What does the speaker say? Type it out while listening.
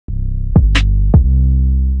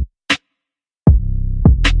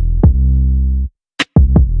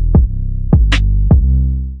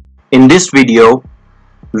In this video,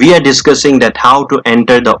 we are discussing that how to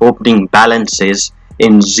enter the opening balances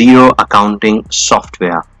in Xero Accounting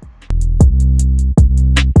Software.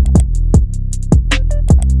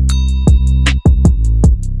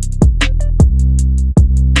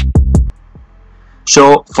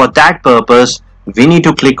 So for that purpose, we need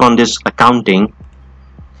to click on this accounting.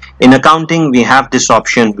 In accounting, we have this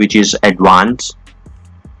option which is advanced.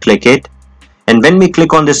 Click it. And when we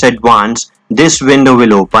click on this advanced, this window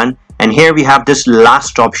will open. And here we have this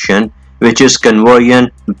last option which is conversion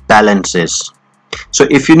balances. So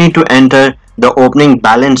if you need to enter the opening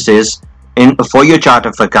balances for your chart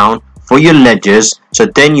of account, for your ledgers, so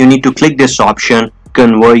then you need to click this option,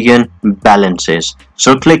 conversion balances.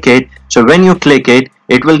 So click it. So when you click it,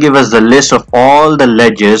 it will give us the list of all the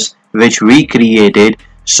ledgers which we created.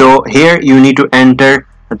 So here you need to enter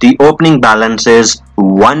the opening balances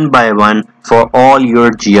one by one for all your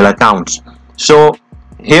GL accounts. So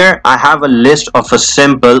here I have a list of a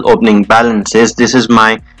simple opening balances. This is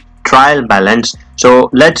my trial balance.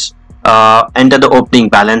 So let's enter the opening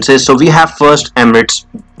balances. So we have first Emirates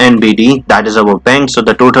NBD, that is our bank. So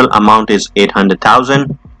the total amount is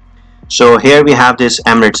 800,000. So here we have this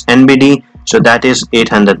Emirates NBD. So that is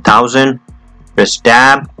 800,000. Press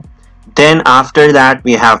tab. Then after that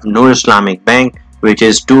we have Noor Islamic Bank, which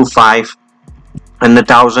is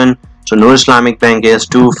 25,000. So Noor Islamic Bank is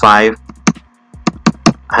 25,000.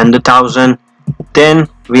 Then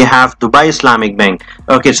we have Dubai Islamic Bank.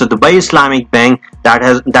 Okay, so Dubai Islamic Bank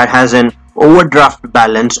that has an overdraft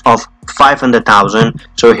balance of 500,000.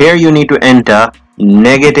 So here you need to enter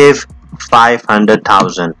negative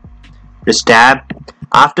 500,000. Press tab.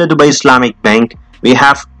 After Dubai Islamic Bank, we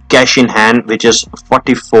have cash in hand, which is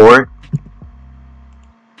 44.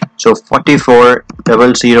 So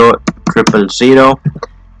 44,000,000.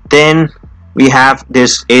 Then we have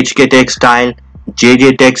this HK Textile,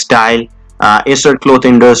 JJ Textile, Acer Cloth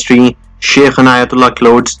Industry, Sheikh Anayatullah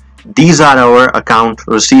Clothes. These are our account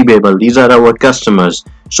receivable. These are our customers.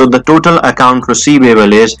 So the total account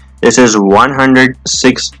receivable is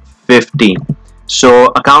 106.50. So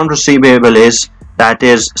account receivable is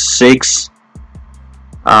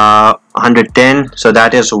 610. So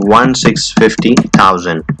that is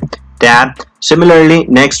 1,650,000. Tab. Similarly,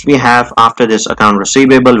 next we have, after this account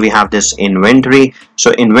receivable, we have this inventory.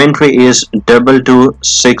 So inventory is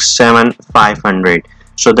 226,750.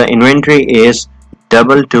 So the inventory is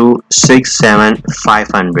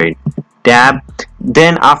 226,750. Tab.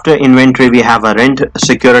 Then after inventory we have a rent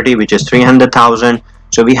security, which is 300,000.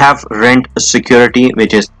 So we have rent security,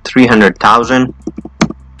 which is 300,000.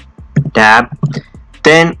 Tab.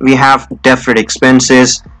 Then we have deferred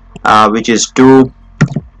expenses, which is 2.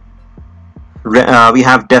 We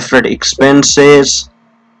have deferred expenses.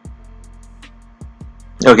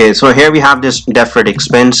 Okay, so here we have this deferred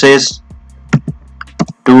expenses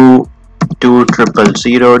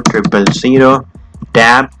 2,000,000.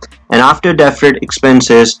 Tab. And after deferred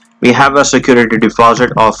expenses we have a security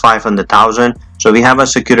deposit of 500,000. So we have a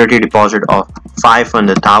security deposit of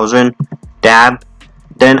 500,000. Tab.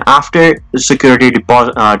 Then after security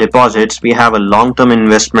deposits, we have a long-term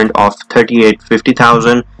investment of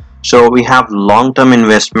 38,50,000. So we have long-term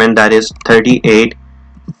investment, that is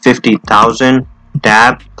 38,50,000.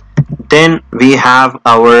 Tab. Then we have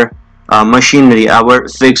our machinery, our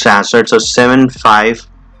fixed assets, so 75.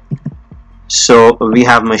 So we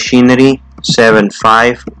have machinery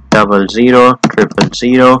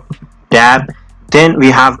 75,000,000. Tab. Then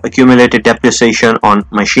we have accumulated depreciation on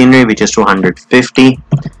machinery, which is 250.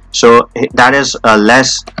 So that is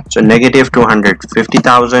less, so negative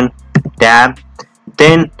 250,000. Tab.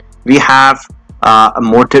 Then we have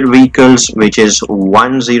motor vehicles, which is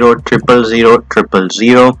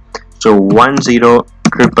 10,000,000. So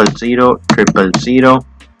 10,000,000.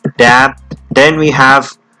 Tab. Then we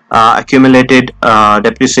have accumulated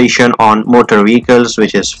depreciation on motor vehicles,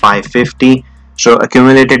 which is 550. So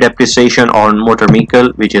accumulated depreciation on motor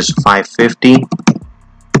vehicle, which is 550.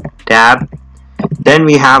 Tab. Then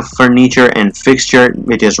we have furniture and fixture,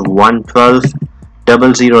 which is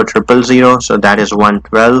 112,000,000. So that is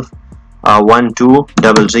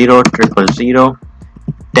 112,000,000.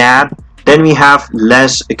 Tab. Then we have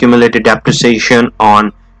less accumulated depreciation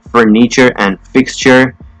on furniture and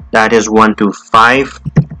fixture, that is 125.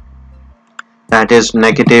 That is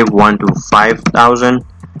negative 125,000.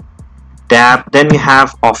 Tab. Then we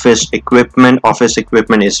have office equipment. Office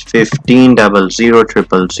equipment is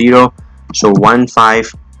 15,000,000. So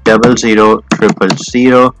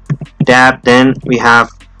 15,000,000. Tab. Then we have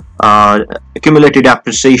accumulated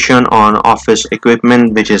depreciation on office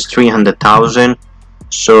equipment, which is 300,000.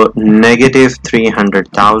 So negative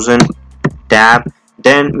 300,000. Tab.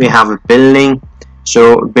 Then we have a building.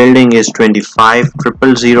 So building is 25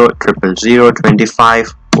 000 000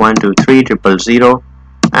 25 1 2 3 000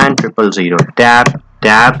 and 000. Tab,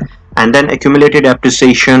 and then accumulated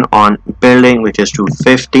depreciation on building, which is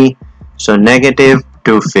 250. So negative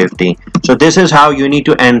 250. So this is how you need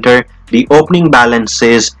to enter the opening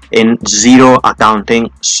balances in Xero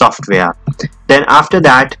Accounting Software. Then after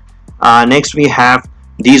that, next we have,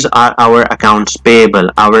 these are our accounts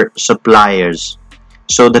payable, our suppliers.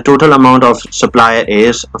 So the total amount of supplier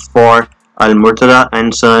is for Al Murtada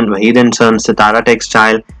and Son, Wahid and Son, Sitara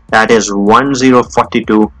Textile, that is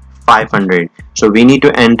 1042,500. So we need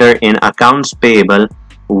to enter in accounts payable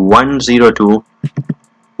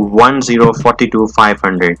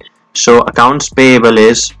 1042,500. So accounts payable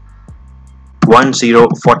is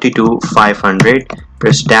 1042,500.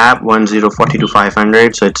 Press tab,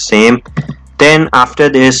 1042,500. So it's same. Then after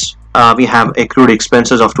this, we have accrued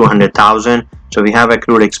expenses of 200,000. So we have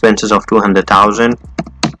accrued expenses of 200,000.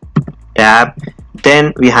 Tab.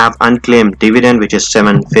 Then we have unclaimed dividend, which is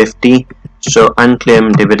 750. So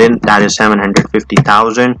unclaimed dividend, that is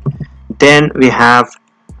 750,000. Then we have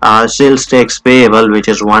sales tax payable, which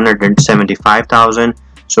is 175,000.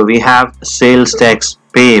 So we have sales tax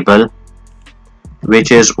payable,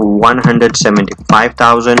 which is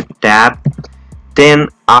 175,000. Tab. Then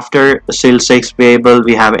after sales tax payable,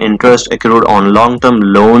 we have interest accrued on long-term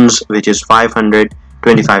loans, which is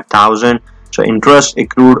 525,000. So interest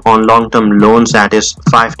accrued on long-term loans, that is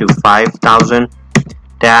 525,000.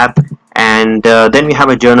 Tab. And then we have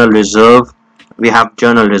a journal reserve. We have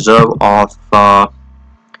journal reserve of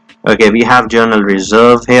we have journal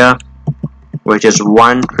reserve here, which is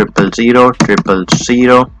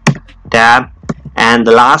 1,000,000. Tab. And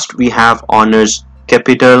the last, we have owners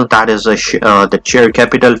capital, that is the share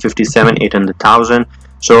capital, 57,800,000.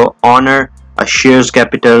 So honor a shares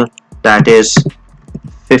capital, that is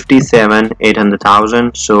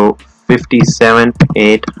 57,800,000. So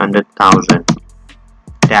 57,800,000.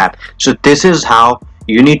 Tab. So this is how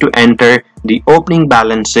you need to enter the opening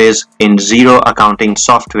balances in Xero Accounting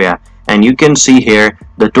Software. And you can see here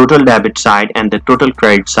the total debit side and the total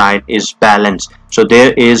credit side is balanced. So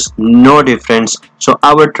there is no difference. So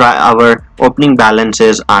our opening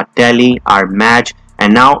balances are tally, are match,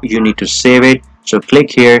 and now you need to save it. So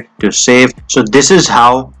click here to save. So this is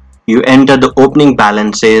how you enter the opening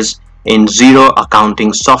balances in Xero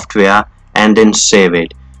Accounting Software and then save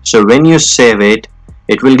it. So when you save it,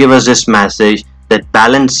 it will give us this message that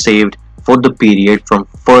balance saved for the period from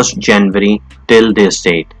 1st January till this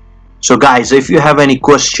date. So guys, if you have any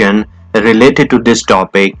question related to this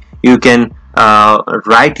topic, you can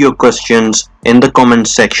write your questions in the comment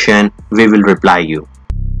section. We will reply you.